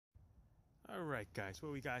Alright guys,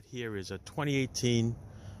 what we got here is a 2018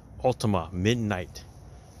 Altima Midnight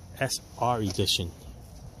SR Edition.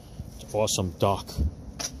 It's awesome dark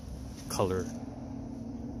color.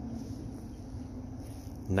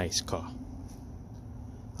 Nice car.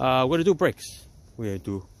 We're going to do brakes. We're going to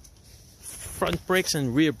do front brakes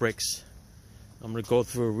and rear brakes. I'm going to go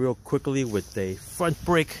through real quickly with a front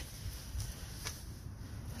brake.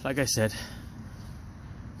 Like I said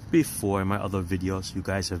before in my other videos, you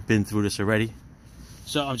guys have been through this already.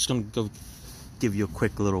 So I'm just going to go give you a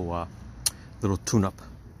quick little tune-up.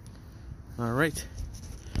 Alright.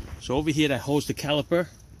 So over here that holds the caliper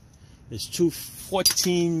is two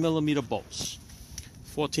 14mm bolts.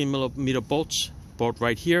 14mm bolts, bolt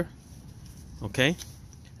right here. Okay.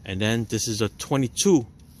 And then this is a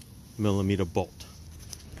 22mm bolt.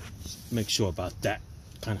 Make sure about that.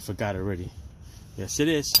 Kind of forgot already. Yes, it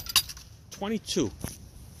is. 22.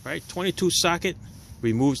 Right? 22 socket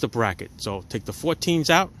removes the bracket. So take the 14s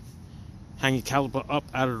out. Hang your caliper up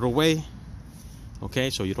out of the way. Okay,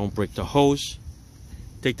 so you don't break the hose.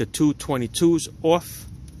 Take the two 22s off.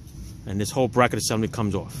 And this whole bracket assembly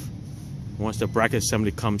comes off. Once the bracket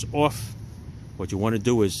assembly comes off, what you want to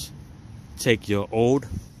do is take your old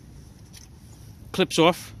clips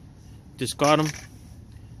off, discard them,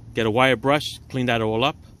 get a wire brush, clean that all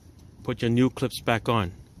up, put your new clips back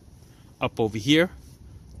on. Up over here,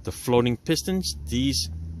 the floating pistons, these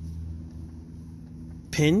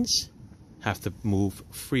pins have to move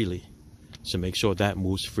freely. So make sure that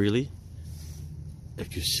moves freely.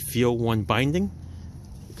 If you feel one binding,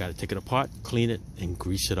 you got to take it apart, clean it, and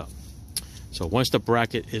grease it up. So once the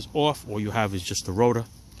bracket is off, all you have is just the rotor.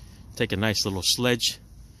 Take a nice little sledge,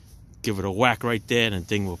 give it a whack right there, and the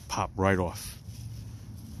thing will pop right off.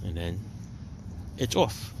 And then it's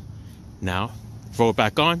off. Now, throw it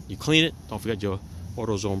back on, you clean it. Don't forget your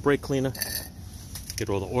AutoZone brake cleaner. Get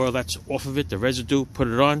all the oil that's off of it, the residue, put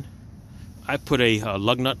it on. I put a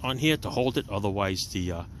lug nut on here to hold it, otherwise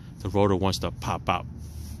the rotor wants to pop out.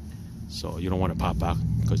 So you don't want to pop out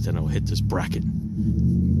because then it'll hit this bracket.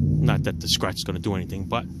 Not that the scratch is going to do anything,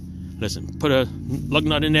 but listen, put a lug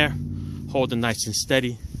nut in there, hold it nice and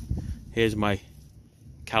steady. Here's my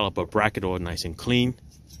caliper bracket, all nice and clean.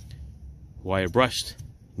 Wire brushed,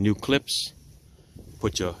 new clips.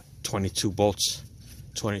 Put your 22 bolts,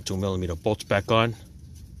 22mm bolts back on.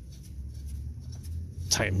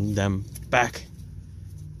 Tighten them back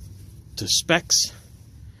to specs.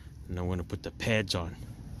 And I'm going to put the pads on.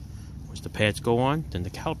 Once the pads go on, then the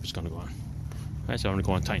caliper's going to go on. Alright, so I'm going to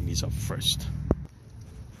go and tighten these up first.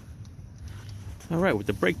 Alright, with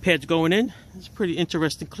the brake pads going in, there's pretty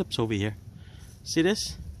interesting clips over here. See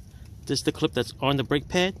this? This is the clip that's on the brake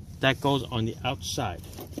pad. That goes on the outside.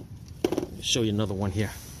 I'll show you another one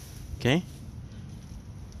here. Okay?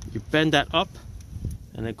 You bend that up,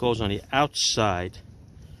 and it goes on the outside.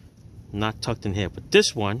 Not tucked in here. But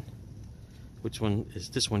this one, which one is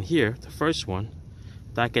this one here? The first one,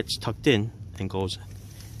 that gets tucked in and goes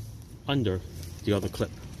under the other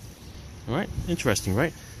clip. Alright, interesting,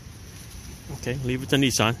 right? Okay, leave it to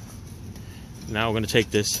Nissan. Now we're going to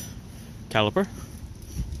take this caliper,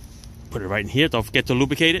 put it right in here. Don't forget to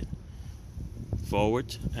lubricate it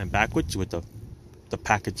forwards and backwards with the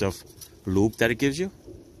package of lube that it gives you.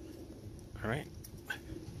 Alright,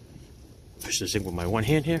 push this in with my one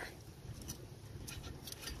hand here.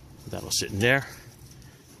 That'll sit in there.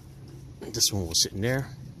 This one will sit in there.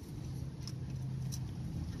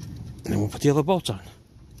 And then we'll put the other bolts on.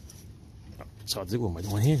 So I'll do it with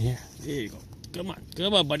my one hand here. There you go.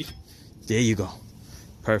 Come on, buddy. There you go.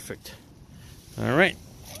 Perfect. All right.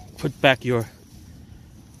 Put back your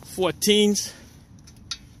 14s.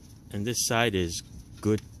 And this side is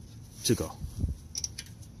good to go.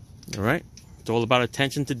 All right. It's all about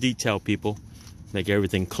attention to detail, people. Make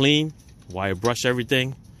everything clean. Wire brush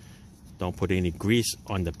everything. Don't put any grease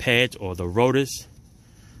on the pads or the rotors.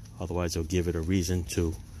 Otherwise, it'll give it a reason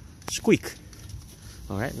to squeak.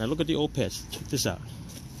 Alright, now look at the old pads. Check this out.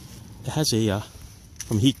 It has a,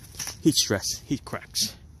 from heat stress, heat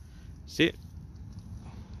cracks. See it?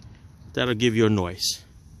 That'll give you a noise.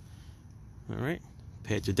 Alright,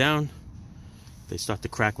 pads are down. They start to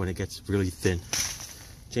crack when it gets really thin.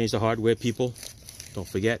 Change the hardware, people. Don't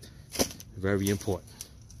forget. Very important.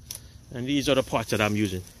 And these are the parts that I'm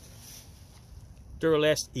using.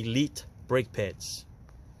 Duralast Elite brake pads.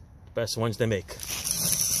 Best ones they make.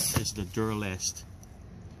 It's the Duralast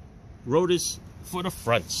rotors for the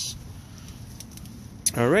fronts.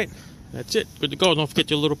 Alright, that's it. Good to go. Don't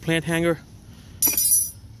forget your little plant hanger.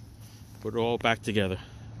 Put it all back together.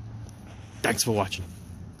 Thanks for watching.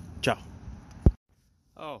 Ciao.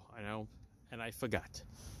 Oh, I know. And I forgot.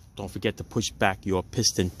 Don't forget to push back your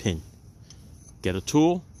piston pin. Get a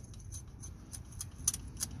tool,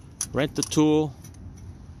 rent the tool,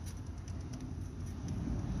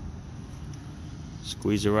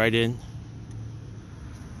 squeeze it right in.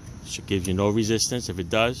 Should give you no resistance. If it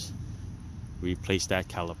does, replace that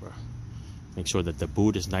caliper. Make sure that the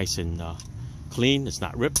boot is nice and clean, it's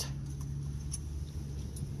not ripped.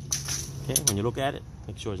 Okay, when you look at it,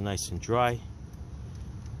 make sure it's nice and dry,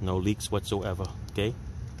 no leaks whatsoever. Okay,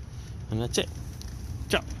 and that's it.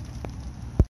 Ciao.